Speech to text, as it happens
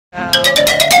Hey,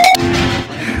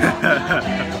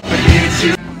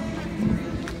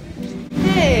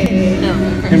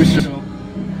 Mr.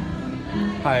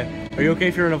 Hi. Are you okay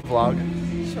if you're in a vlog?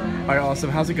 Sure. Alright, awesome.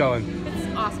 How's it going?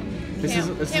 It's awesome. This Can't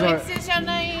wait to see the show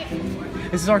tonight.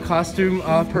 This is our costume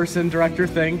person director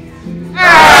thing.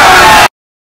 I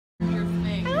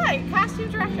like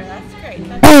costume director. That's great.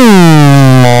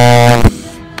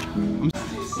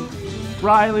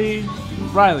 Riley,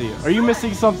 are you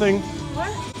missing something?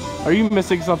 What? Are you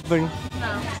missing something? No.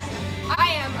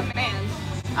 I am a man.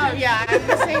 Oh yeah, I'm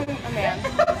missing a man.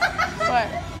 What?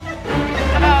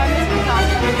 I'm missing a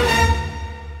costume.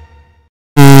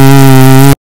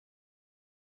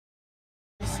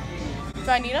 Do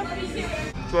I need him?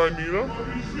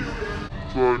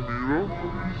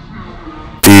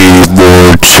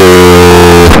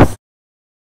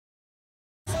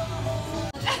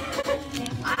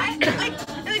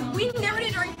 We never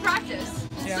did during practice.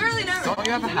 Yeah. Literally never. Don't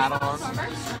you have a hat on?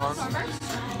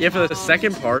 Yeah, for the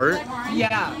second part.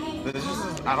 Yeah.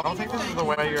 I don't think this is the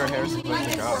way your hair is supposed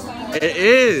to go. It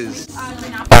is.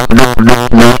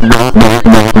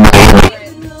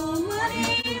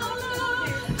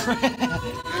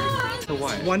 To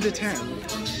what? 1 to 10.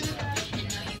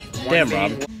 Damn,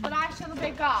 Rob. But I shall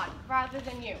obey God rather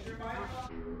than you.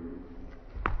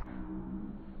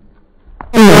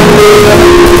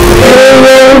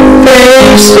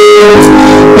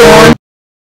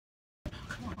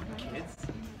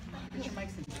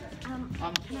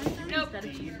 Nope.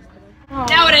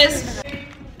 Now it is.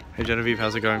 Hey Genevieve,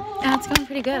 how's it going? It's going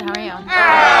pretty good. How are you?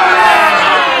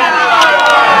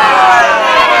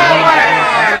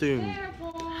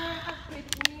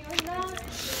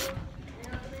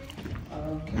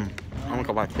 Oh my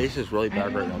god, my face is really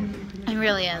bad right now. It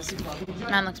really is.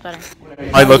 Mine looks better.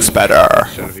 Mine looks better.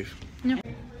 Genevieve. No.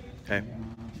 Hey.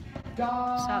 So,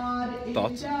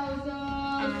 Thoughts?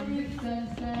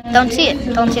 don't see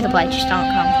it. Don't see the play. Just don't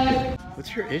come.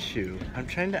 What's your issue? I'm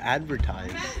trying to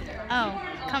advertise. Oh,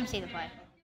 come see the play.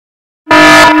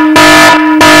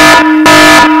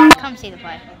 Come see the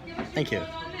play. Thank you.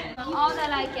 All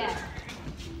that I get.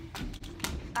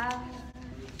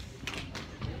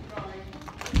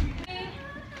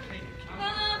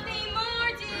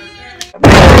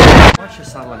 Watch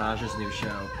Hassan Minaj's new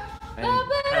show, and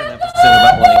had an episode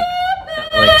about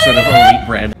like sort of elite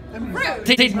brand.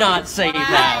 They did not say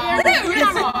that.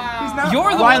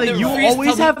 You're the Riley, one that you refused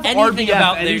always to tell have me anything RBF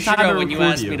about this anytime I show when you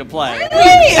record asked you. me to play.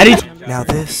 Now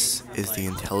this is the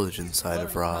intelligent side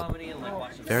of Rob.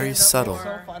 Very subtle,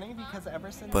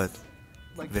 but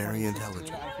very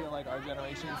intelligent.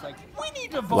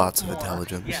 Lots of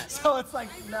intelligence. So it's like,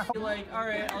 no. Like, all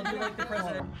right, I'll do like the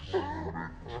president.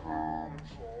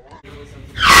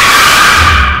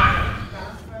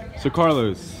 So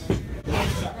Carlos,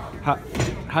 how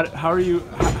are you?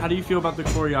 How do you feel about the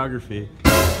choreography?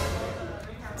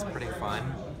 It's pretty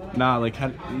fun. Nah, like how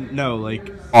do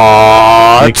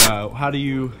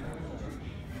you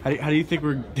think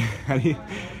we're how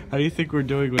do you think we're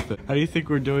doing with it? How do you think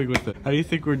we're doing with it? I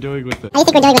think you're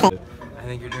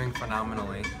doing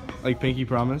phenomenally. Like Pinky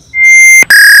Promise?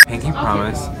 Pinky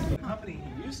Promise. The company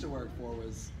he used to work for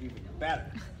was even better.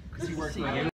 Because he worked for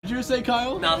you. Did you say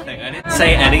Kyle? Nothing. I didn't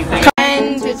say anything.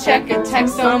 Trying to check a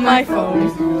text on my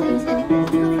phone.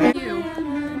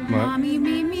 Mommy,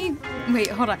 me, me. Wait,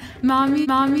 hold on. Mommy,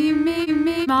 mommy, me,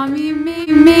 me, mommy, me,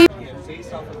 me.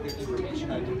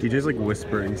 DJ's like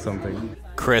whispering something.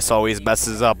 Chris always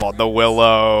messes up on the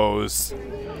Willows.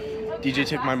 DJ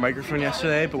took my microphone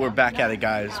yesterday, but we're back at it,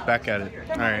 guys. Back at it.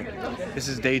 All right. This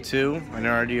is day 2. I know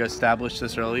I already established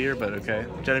this earlier, but okay.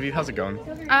 Genevieve, how's it going?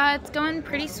 It's going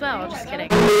pretty swell. Just kidding.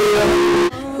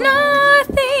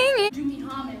 Nothing.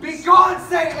 Be gone,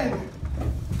 Satan!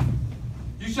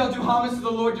 You shall do homage to the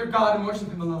Lord your God and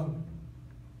worship him alone.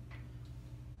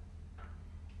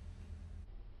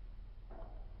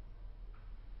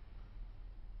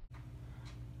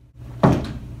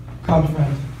 Come,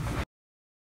 friend.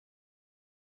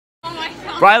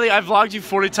 Riley, I've vlogged you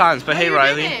 40 times, but hey,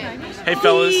 Riley. Hey,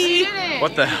 fellas.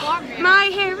 What the hell? My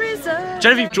hair is up.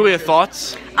 Genevieve, Julia,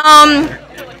 thoughts?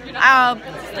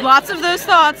 Lots of those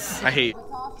thoughts. I hate.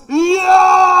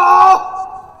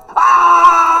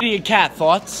 Eating a cat,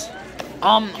 thoughts?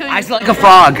 I smell like a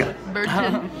frog.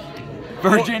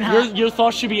 Virgin. Your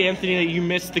thoughts should be, Anthony, that you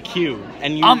missed the cue.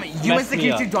 And you missed the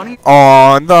cue too, Johnny.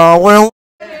 On the Will.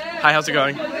 Hi, how's it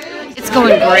going? It's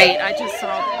going great. I just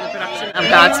saw the production of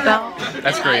Godspell.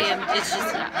 That's great.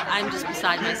 I'm just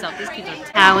beside myself. These kids are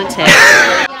talented.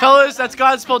 Fellas, that's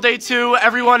Godspell Day 2.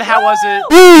 Everyone, how was it?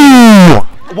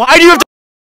 Why do you have to...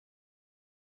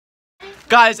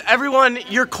 Guys, everyone,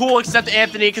 you're cool except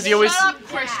Anthony because he always... Shut up,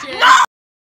 Christian. No!